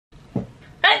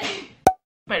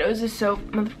nose is so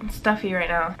stuffy right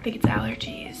now. I think it's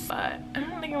allergies, but I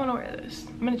don't think I want to wear this.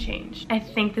 I'm gonna change. I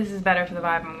think this is better for the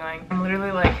vibe I'm going. I'm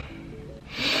literally like,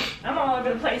 I'm all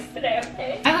over the place today,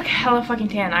 okay? I look hella fucking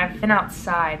tan. I've been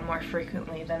outside more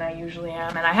frequently than I usually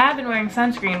am. And I have been wearing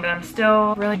sunscreen, but I'm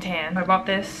still really tan. I bought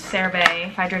this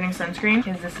CeraVe hydrating sunscreen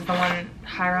because this is the one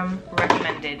Hiram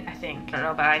recommended, I think. I don't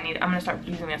know, but I'm gonna start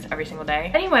using this every single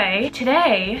day. Anyway,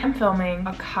 today I'm filming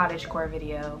a cottagecore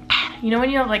video. You know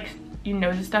when you have like, your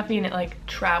nose is stuffy and it like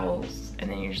travels and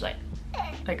then you're just like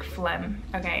phlegm.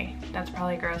 Okay, that's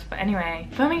probably gross, but anyway,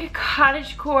 filming a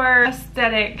cottagecore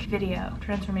aesthetic video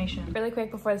transformation. Really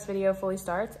quick before this video fully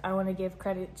starts, I want to give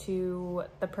credit to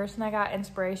the person I got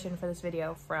inspiration for this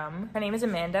video from. Her name is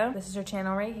Amanda. This is her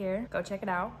channel right here. Go check it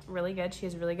out. Really good. She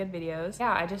has really good videos.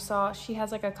 Yeah, I just saw she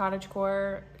has like a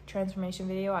cottagecore transformation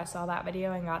video. I saw that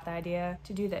video and got the idea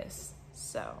to do this.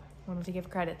 So wanted to give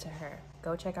credit to her.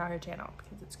 Go check out her channel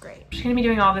because it's great. I'm just gonna be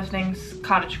doing all these things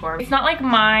cottagecore. It's not like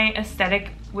my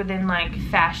aesthetic within like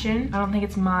fashion. I don't think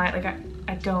it's my, like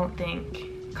I don't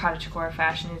think cottagecore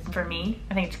fashion is for me.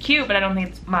 I think it's cute, but I don't think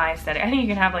it's my aesthetic. I think you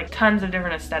can have like tons of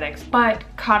different aesthetics, but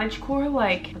cottagecore,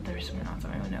 like, there's something else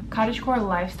I don't know. Cottagecore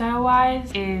lifestyle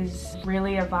wise is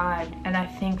really a vibe, and I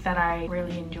think that I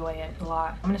really enjoy it a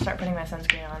lot. I'm gonna start putting my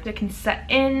sunscreen on. It can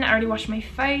set in. I already washed my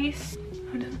face.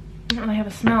 I don't really have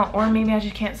a smell, or maybe I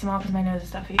just can't smell because my nose is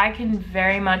stuffy. I can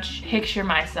very much picture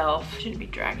myself. Shouldn't be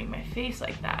dragging my face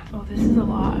like that. Oh, this is a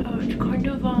lot. Oh, it's kind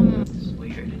of, this is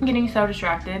weird. I'm getting so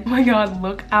distracted. Oh my god,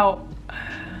 look out.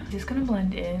 Is this gonna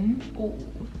blend in? Oh.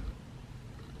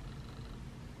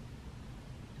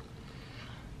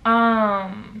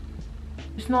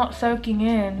 It's not soaking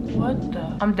in. What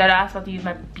the? I'm dead ass about to use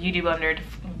my beauty blender to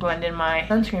blend in my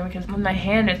sunscreen because with my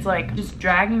hand it's like just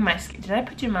dragging my skin. Did I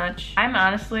put too much? I'm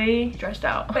honestly stressed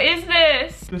out. What is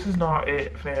this? This is not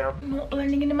it, fam. I'm not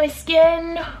blending into my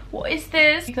skin. What is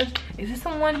this? Because is this the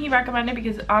one he recommended?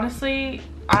 Because honestly,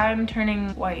 I'm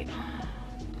turning white.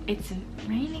 It's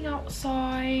raining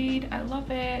outside. I love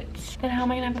it. Then how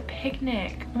am I gonna have a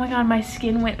picnic? Oh my god, my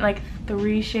skin went like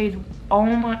 3 shades. Oh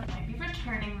my. I might be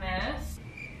returning this.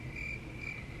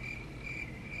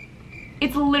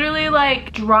 It's literally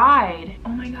like dried. Oh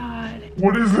my god.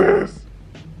 What is this?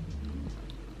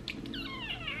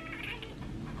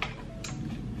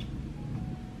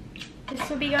 This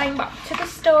will be going back to the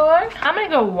store. I'm gonna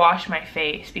go wash my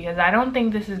face because I don't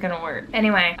think this is gonna work.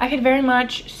 Anyway, I could very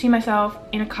much see myself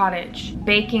in a cottage,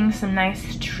 baking some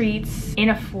nice treats in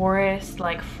a forest,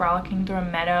 like frolicking through a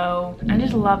meadow. I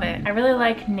just love it. I really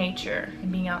like nature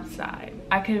and being outside.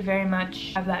 I could very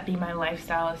much have that be my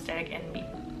lifestyle aesthetic and be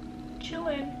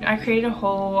chilling. I created a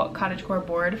whole cottagecore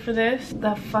board for this.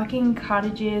 The fucking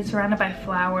cottages surrounded by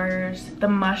flowers, the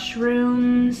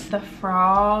mushrooms, the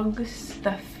frogs,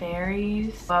 the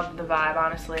fairies. Love the vibe,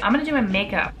 honestly. I'm gonna do my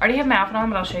makeup. I already have my outfit on,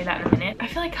 but I'll show you that in a minute. I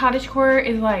feel like cottagecore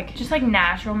is like just like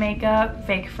natural makeup,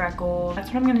 fake freckles. That's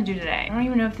what I'm gonna do today. I don't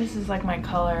even know if this is like my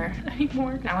color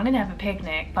anymore. I wanted to have a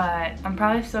picnic, but I'm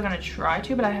probably still gonna try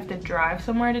to, but I have to drive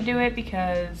somewhere to do it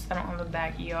because I don't have a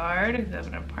backyard because I have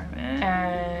an apartment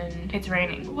and it's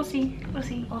raining. We'll see. We'll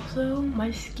see. Also,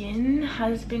 my skin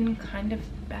has been kind of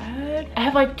bad. I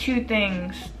have like 2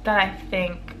 things that I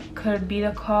think could be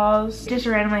the cause. Just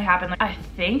randomly happened. Like, I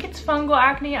think it's fungal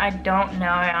acne. I don't know.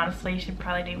 I honestly should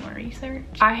probably do more research.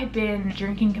 I had been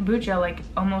drinking kombucha like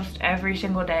almost every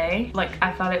single day. Like,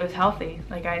 I thought it was healthy.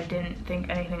 Like, I didn't think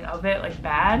anything of it, like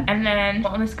bad. And then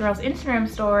on this girl's Instagram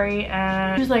story,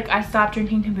 and she was like, I stopped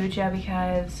drinking kombucha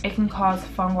because it can cause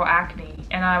fungal acne.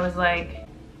 And I was like,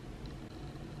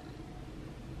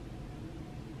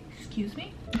 excuse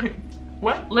me?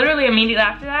 What? Literally immediately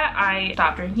after that, I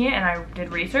stopped drinking it and I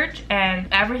did research and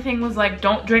everything was like,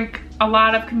 don't drink a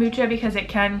lot of kombucha because it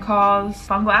can cause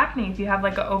fungal acne if you have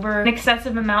like an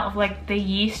excessive amount of like the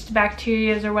yeast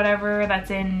bacteria or whatever that's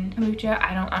in kombucha.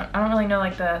 I don't really know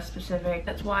like the specific.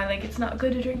 That's why like it's not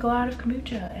good to drink a lot of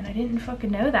kombucha, and I didn't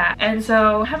fucking know that. And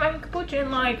so I haven't had kombucha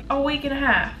in like a week and a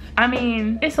half. I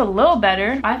mean, it's a little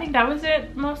better. I think that was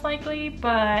it most likely,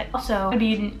 but also I've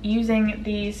been using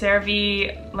the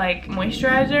CeraVe like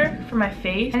moisturizer for my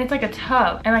face, and it's like a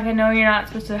tub, and like I know you're not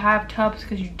supposed to have tubs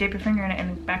because you dip your finger in it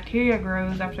and bacteria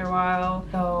grows after a while,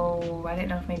 so I didn't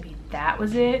know if maybe that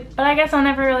was it, but I guess I'll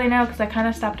never really know because I kind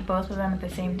of stopped both of them at the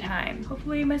same time.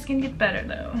 Hopefully my skin gets better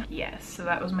though. Yes, so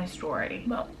that was my story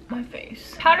about my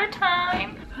face. Powder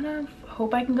time. I kind of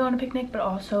hope I can go on a picnic, but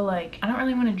also like I don't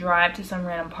really want to drive to some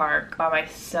random park by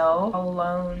myself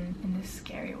alone in this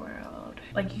scary world.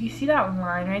 Like, you see that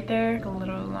line right there? Like a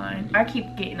little line. I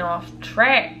keep getting off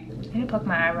track. I need to pluck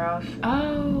my eyebrows.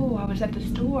 Oh, I was at the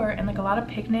store and like a lot of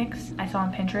picnics I saw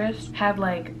on Pinterest had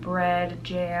like bread,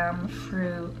 jam,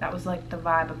 fruit. That was like the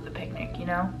vibe of the picnic, you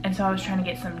know? And so I was trying to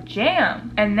get some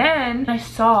jam. And then I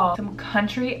saw some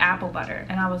country apple butter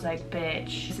and I was like,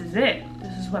 bitch, this is it.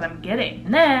 This is what I'm getting.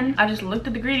 And then I just looked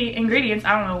at the ingredients.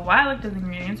 I don't know why I looked at the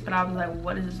ingredients, but I was like,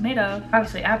 what is this made of?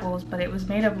 Obviously apples, but it was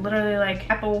made of literally like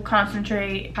apple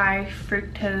concentrate, high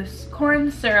fructose corn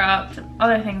syrup, some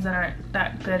other things that aren't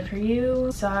that good for you.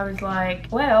 So I was like,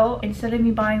 well, instead of me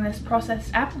buying this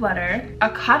processed apple butter, a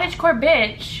cottagecore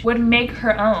bitch would make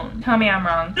her own. Tell me I'm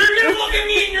wrong. You're gonna look at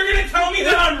me and you're gonna tell me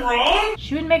that I'm wrong?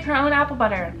 She would make her own apple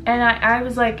butter. And I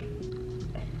was like,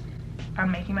 I'm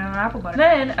making my own apple butter.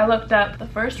 Then I looked up the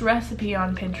first recipe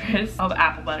on Pinterest of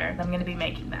apple butter. I'm gonna be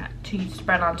making that to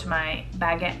spread onto my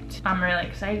baguette. I'm really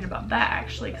excited about that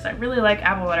actually, because I really like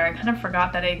apple butter. I kind of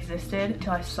forgot that it existed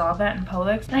until I saw that in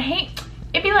Publix. And I hate,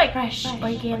 it'd be like fresh,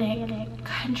 organic,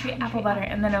 country apple butter,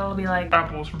 and then it'll be like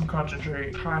Apples from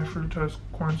concentrate, high fructose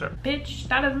corn syrup. bitch,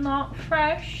 that is not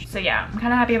fresh. So yeah, I'm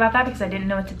kind of happy about that because I didn't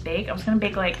know what to bake. I was gonna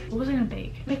bake like, what was I gonna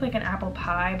bake? Make like an apple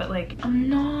pie, but like I'm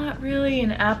not really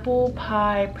an apple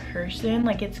pie person.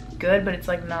 Like it's good, but it's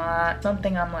like not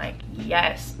something I'm like,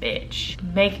 yes bitch,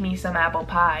 make me some apple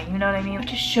pie, you know what I mean? I have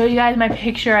to show you guys my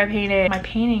picture I painted, my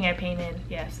painting I painted.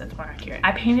 Yes, that's more accurate.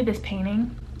 I painted this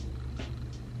painting.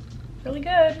 Really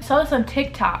good. I saw this on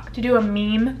TikTok to do a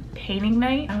meme painting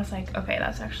night. I was like, okay,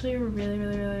 that's actually a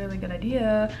really good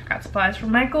idea. Got supplies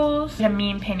from Michael's. We had a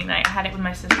meme painting night. I had it with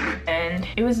my sister and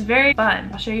it was very fun.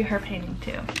 I'll show you her painting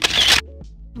too.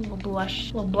 A little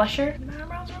blusher. My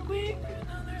eyebrows real quick.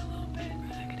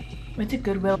 Went to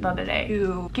Goodwill the other day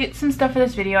to get some stuff for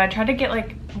this video. I tried to get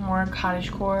like more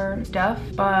cottagecore stuff,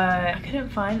 but I couldn't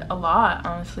find a lot,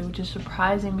 honestly, which is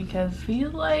surprising because I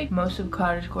feel like most of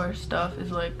cottagecore stuff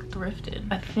is like thrifted.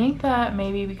 I think that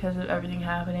maybe because of everything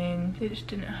happening, they just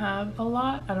didn't have a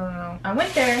lot. I don't know. I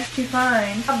went there to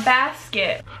find a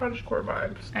basket. Cottagecore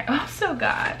vibes. I also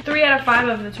got 3 out of 5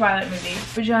 of the Twilight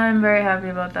movies, which I'm very happy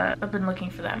about that. I've been looking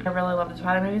for them. I really love the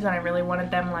Twilight movies and I really wanted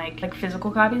them like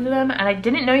physical copies of them, and I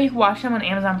didn't know you could watch them on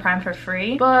Amazon Prime for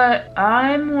free, but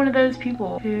I'm one of those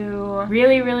people who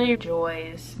really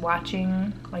enjoys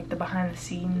watching like the behind the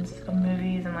scenes of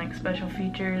movies and like special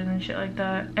features and shit like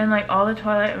that. And like all the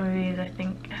Twilight movies I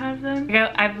think have them.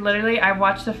 Like, I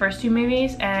watched the first 2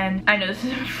 movies, and I know this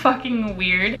is fucking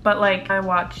weird, but like I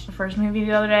watched the first movie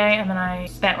the other day and then I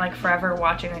spent like forever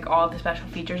watching like all the special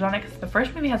features on it because the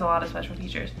first movie has a lot of special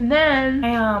features. And then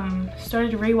I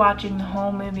started rewatching the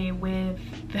whole movie with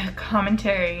the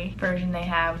commentary version they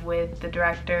have with the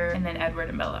director and then Edward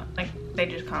and Bella. Like they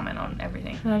just comment on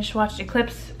everything. And I just watched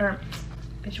Eclipse, or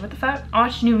bitch, what the fuck? I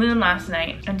watched New Moon last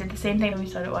night and did the same thing when we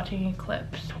started watching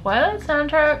Eclipse. Twilight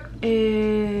soundtrack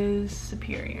is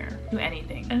superior to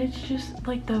anything. And it's just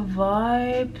like the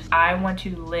vibes. I want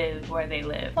to live where they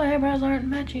live. My eyebrows aren't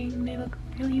matching. They look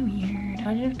really weird.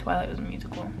 Imagine if Twilight was a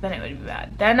musical. Then it would be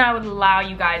bad. Then I would allow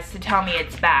you guys to tell me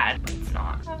it's bad. But it's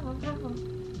not.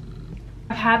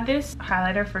 I've had this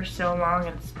highlighter for so long,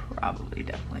 it's probably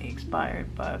definitely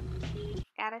expired, but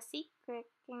Got a secret,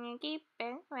 can you keep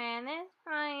it when it's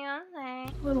my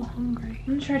own? a little hungry.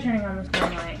 I'm gonna try turning on this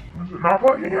green light. Is it not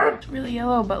working yet? It's really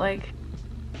yellow, but like,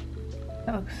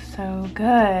 that looks so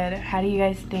good. How do you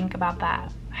guys think about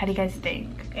that? How do you guys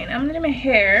think? Okay, now I'm gonna do my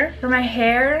hair. For my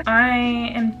hair, I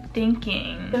am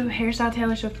thinking the hairstyle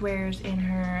Taylor Swift wears in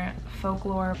her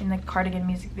Folklore in the Cardigan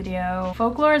music video.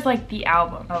 Folklore is like the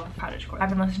album of cottagecore. I've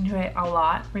been listening to it a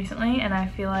lot recently and I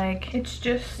feel like it's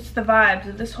the vibes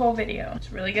of this whole video.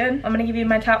 It's really good. I'm gonna give you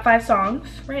my top 5 songs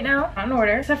right now, not in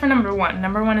order, except for number 1.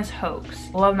 Number 1 is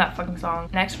Hoax. Love that fucking song.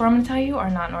 Next 4 I'm gonna tell you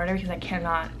are not in order because I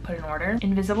cannot put in order.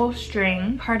 Invisible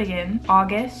String, Cardigan,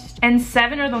 August, and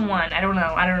 7 are the one. I don't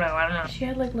know. She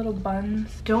had like little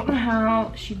buns. Don't know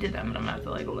how she did them, but I'm gonna have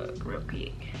to like look real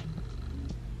quick.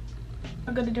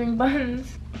 I'm good at doing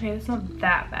buns. Okay, it's not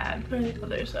that bad. Try the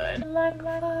other side. Like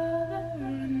water.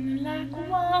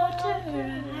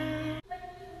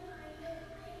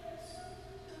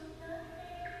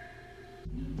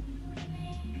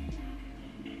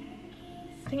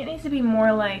 I think it needs to be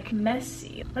more like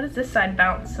messy. Why does this side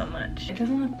bounce so much? It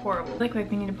doesn't look horrible. Like we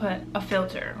need to put a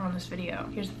filter on this video.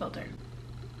 Here's the filter.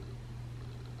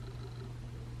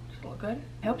 Look good?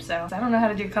 I hope so. I don't know how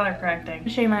to do color correcting. I'll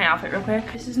show you my outfit real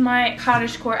quick. This is my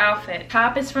cottagecore outfit.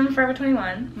 Top is from Forever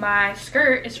 21. My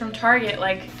skirt is from Target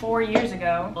like 4 years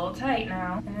ago. A little tight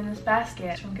now. And then this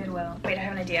basket is from Goodwill. Wait, I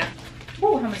have an idea.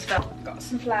 Ooh, I almost fell. Got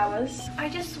some flowers. I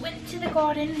just went to the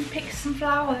garden and picked some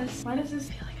flowers. Why does this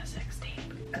feel like a sex tape?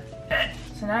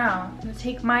 So now I'm gonna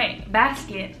take my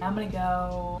basket. I'm gonna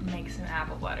go make some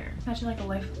apple butter. Imagine like a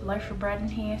life for bread in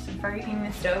here. Some Fergie in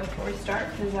the stove before we start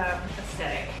because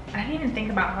aesthetic. I didn't even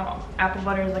think about how apple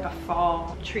butter is like a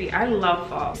fall treat. I love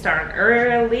fall. Started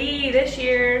early this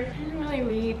year. I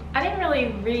didn't really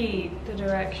read the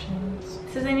directions.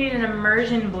 It says I need an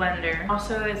immersion blender.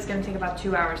 Also, it's gonna take about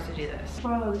 2 hours to do this.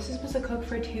 Whoa, this is supposed to cook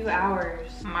for 2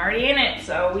 hours. I'm already in it,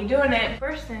 so we doing it.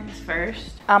 First things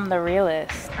first, I'm the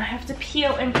realist. I have to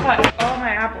peel and cut all my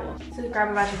apples. This is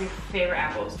grab a batch of your favorite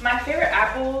apples. My favorite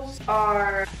apples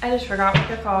are, I just forgot what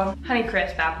they're called.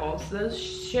 Honeycrisp apples. Those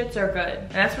shits are good.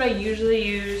 And that's what I usually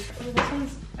use. Oh, this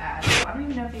one's bad. I don't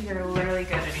even know if these are literally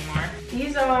good anymore.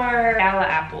 These are gala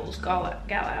apples. Gala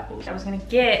apples. I was gonna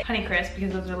get Honeycrisp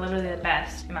because those are literally the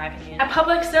best, in my opinion. At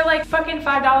Publix, they're like fucking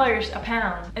 $5 a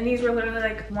pound. And these were literally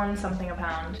like 1 something a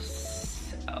pound.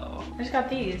 So I just got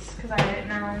these because I didn't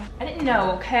know. I didn't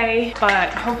know, okay?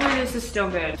 But hopefully this is still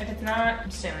good. If it's not,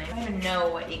 I'm suing. I don't even know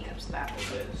what 8 cups of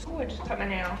apples is. Oh, I just cut my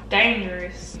nail.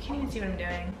 Dangerous. You can't even see what I'm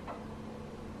doing.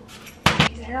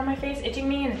 Is the hair on my face itching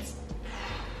me and it's...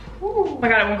 Ooh. Oh my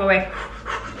god, it won't go away.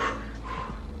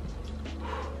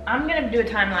 I'm gonna do a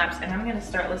time lapse and I'm gonna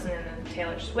start listening to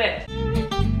Taylor Swift.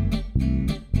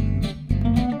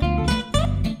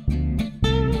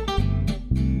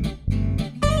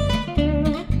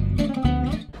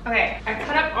 Okay, I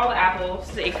cut up all the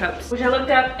apples, the 8 cups, which I looked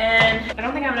up and I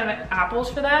don't think I have enough apples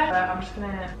for that, but I'm just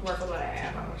gonna work with what I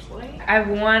have, honestly. I have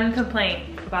one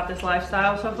complaint about this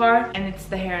lifestyle so far, and it's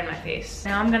the hair in my face.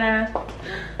 Now I'm gonna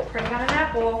break out an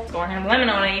apple. It's going to have lemon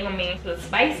on it, you and me. So it's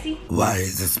spicy. Why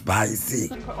is it spicy?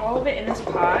 Put all of it in this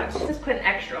pot. Just put an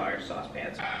extra large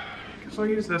saucepan. So I'll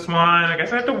use this one. I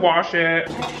guess I have to wash it.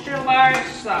 Extra large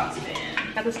saucepan.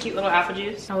 Got this cute little apple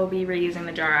juice. I will be reusing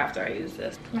the jar after I use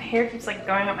this. My hair keeps like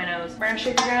going up my nose. We're gonna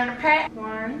shake it down in a pack.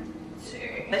 1, 2.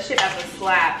 This shit has a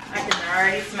slap. I can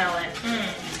already smell it.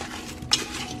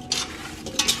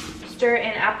 Stir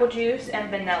in apple juice and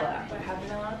vanilla. Do I have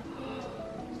vanilla?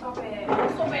 Stop it.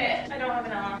 Stop it. I don't have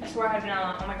vanilla. I swear I have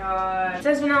vanilla. Oh my god. It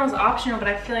says vanilla is optional, but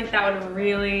I feel like that would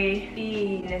really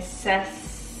be necessary.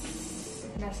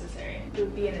 It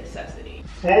would be a necessity.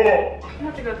 I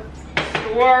have to go to the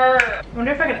store. I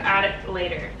wonder if I could add it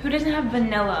later. Who doesn't have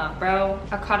vanilla, bro?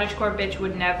 A cottagecore bitch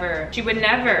would never. She would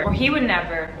never. Or he would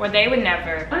never. Or they would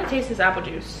never. I want to taste this apple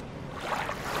juice.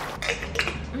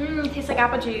 It tastes like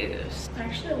apple juice.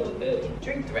 Actually a little good.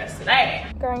 Drink the rest of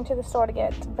that. Going to the store to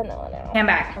get vanilla now. I'm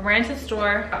back. I ran to the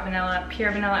store, got vanilla,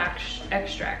 pure vanilla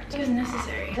extract. It was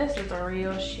necessary. This is the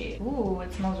real shit. Ooh,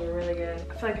 it smells really good.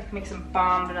 I feel like I can make some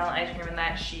bomb vanilla ice cream in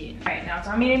that shit. All right, now it's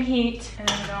on medium heat, and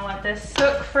then we're gonna let this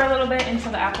cook for a little bit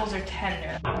until the apples are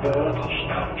tender.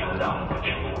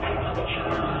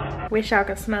 Wish I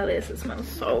could smell this. It smells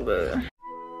so good.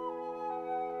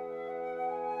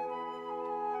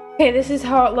 Okay, this is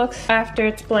how it looks after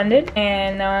it's blended,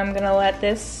 and now I'm gonna let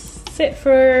this sit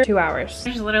for 2 hours.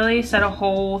 I just literally set a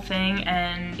whole thing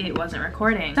and it wasn't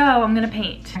recording. So I'm gonna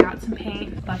paint. I got some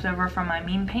paint left over from my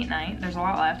mean paint night. There's a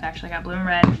lot left. Actually, I got blue and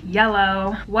red,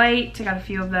 yellow, white. I got a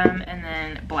few of them, and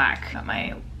then black. Got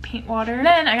my paint water. And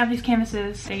then I got these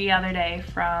canvases the other day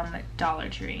from Dollar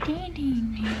Tree.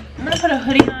 I'm gonna put a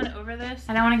hoodie on over this.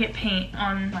 I don't want to get paint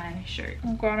on my shirt.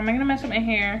 Oh god, am I gonna mess up my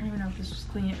hair? I don't even know if this was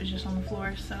clean. It was just on the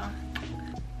floor, so.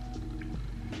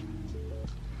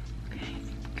 Okay,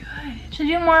 good. Should I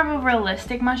do more of a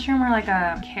realistic mushroom or like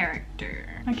a character?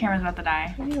 My camera's about to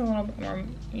die. I need a little bit more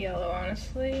yellow,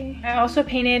 honestly. I also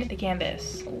painted the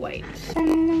canvas white. I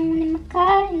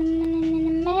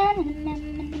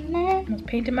was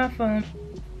painting my phone.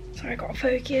 Sorry, I got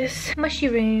focus.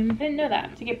 Mushroom. I didn't know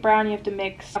that. To get brown, you have to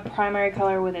mix a primary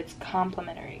color with its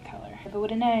complementary color. If I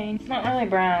would have known. It's not really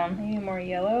brown. I need more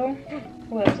yellow.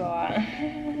 Well, that's a lot.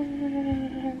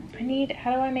 I need,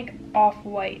 how do I make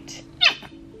off-white?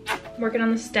 Working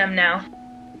on the stem now.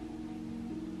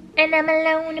 And I'm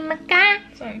alone in my car.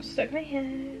 So I'm stuck in my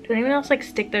head. Does anyone else like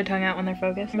stick their tongue out when they're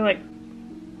focused? They're like,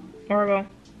 horrible.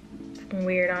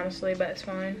 Weird, honestly, but it's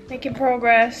fine. Making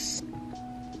progress.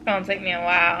 It's gonna take me a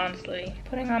while, honestly.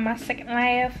 Putting on my second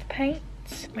layer of paint.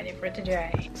 Waiting for it to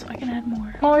dry so I can add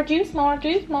more. More juice, more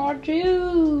juice, more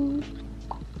juice.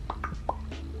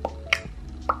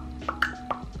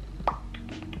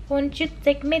 Won't you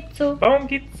take me to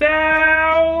Pumpkin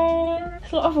sour?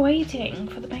 There's a lot of waiting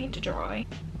for the paint to dry.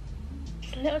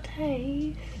 Just a little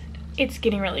taste. It's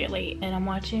getting really late and I'm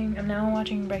now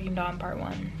watching Breaking Dawn Part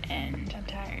 1 and I'm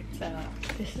tired, so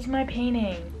this is my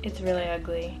painting. It's really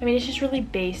ugly. I mean, it's just really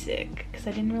basic because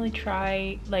I didn't really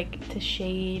try like to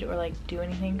shade or like do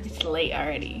anything because it's late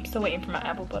already. I'm still waiting for my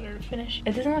apple butter to finish.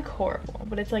 It doesn't look horrible,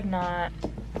 but it's like not,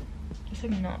 just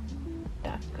like not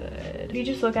that good. If you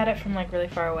just look at it from like really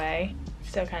far away, it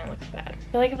still kind of looks bad.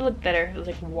 I feel like it would look better if it was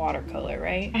like watercolor,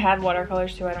 right? I had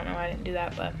watercolors too, I don't know why I didn't do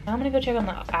that, but now I'm gonna go check on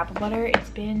the apple butter. It's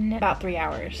been about 3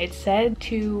 hours. It said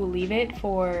to leave it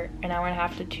for an hour and a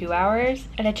half to 2 hours,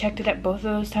 and I checked it at both of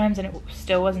those times and it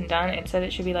still wasn't done. It said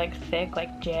it should be like thick,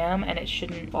 like jam, and it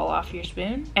shouldn't fall off your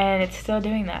spoon, and it's still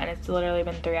doing that, and it's literally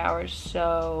been 3 hours.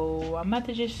 So I'm about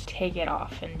to just take it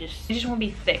off and it just won't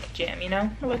be thick jam, you know?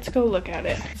 Let's go look at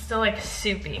it. It's still like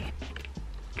soupy.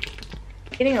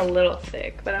 Getting a little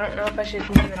thick, but I don't know if I should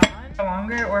leave it on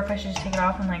longer or if I should just take it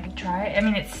off and like try it. I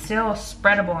mean, it's still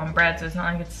spreadable on bread, so it's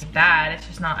not like it's bad, it's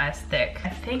just not as thick. I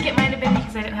think it might have been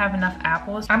because I didn't have enough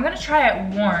apples. I'm gonna try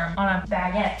it warm on a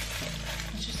baguette.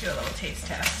 Let's just do a little taste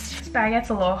test. This baguette's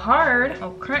a little hard, a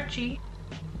little crunchy.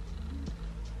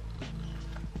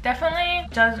 Definitely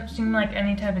doesn't seem like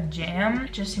any type of jam.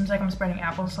 It just seems like I'm spreading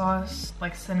applesauce,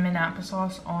 like cinnamon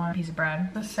applesauce on a piece of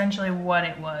bread. That's essentially what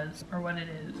it was, or what it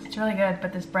is. It's really good,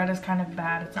 but this bread is kind of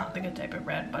bad. It's not the good type of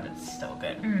bread, but it's still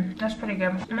good. That's pretty good.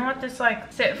 I'm gonna let this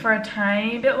like sit for a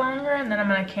tiny bit longer, and then I'm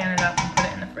gonna can it up and put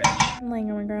it in the fridge. I'm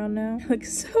laying on the ground now. It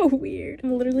looks so weird.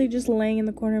 I'm literally just laying in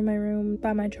the corner of my room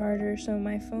by my charger so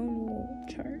my phone will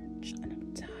charge. And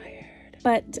I'm tired.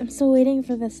 But I'm still waiting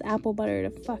for this apple butter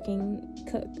to fucking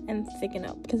cook and thicken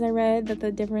up, because I read that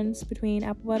the difference between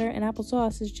apple butter and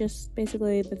applesauce is just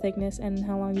basically the thickness and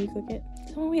how long you cook it.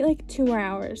 So I'm gonna wait like 2 more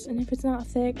hours, and if it's not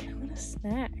thick, I'm gonna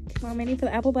snack. While I'm waiting for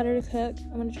the apple butter to cook,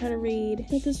 I'm gonna try to read.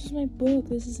 But this was my book.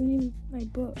 This isn't even my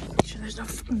book. Make sure there's no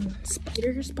fucking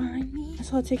spiders behind me. I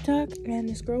saw a TikTok and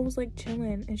this girl was like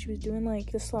chilling and she was doing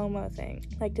like the slow-mo thing,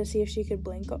 like to see if she could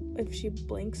blink, if she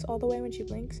blinks all the way when she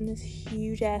blinks, and this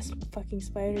huge ass fucking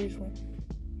spiders went.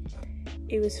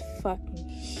 It was fucking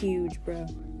huge, bro.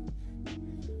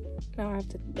 Now I have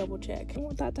to double check. I don't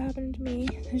want that to happen to me.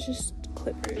 There's just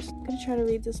clippers. I'm gonna try to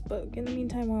read this book in the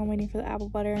meantime while I'm waiting for the apple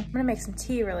butter. I'm gonna make some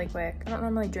tea really quick. I don't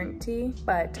normally drink tea,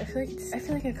 but I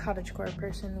feel like a cottagecore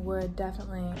person would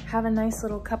definitely have a nice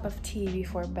little cup of tea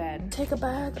before bed. Take a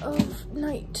bag of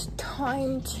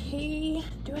nighttime tea.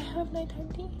 Do I have nighttime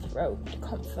tea? Throat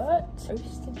comfort.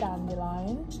 Roasted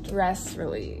dandelion. Stress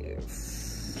relief.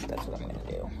 That's what I'm gonna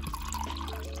do.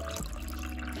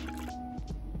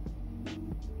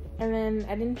 And then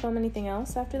I didn't film anything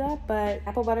else after that, but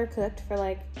apple butter cooked for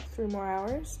like 3 more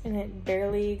hours and it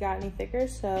barely got any thicker,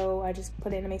 so I just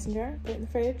put it in a mason jar, put it in the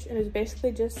fridge, and it was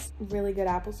basically just really good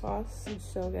applesauce. It was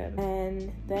so good.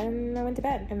 And then I went to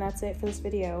bed, and that's it for this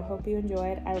video. Hope you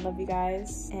enjoyed. I love you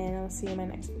guys, and I'll see you in my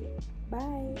next video.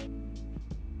 Bye.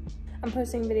 I'm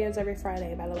posting videos every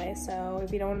Friday, by the way, so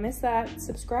if you don't want to miss that,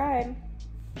 subscribe.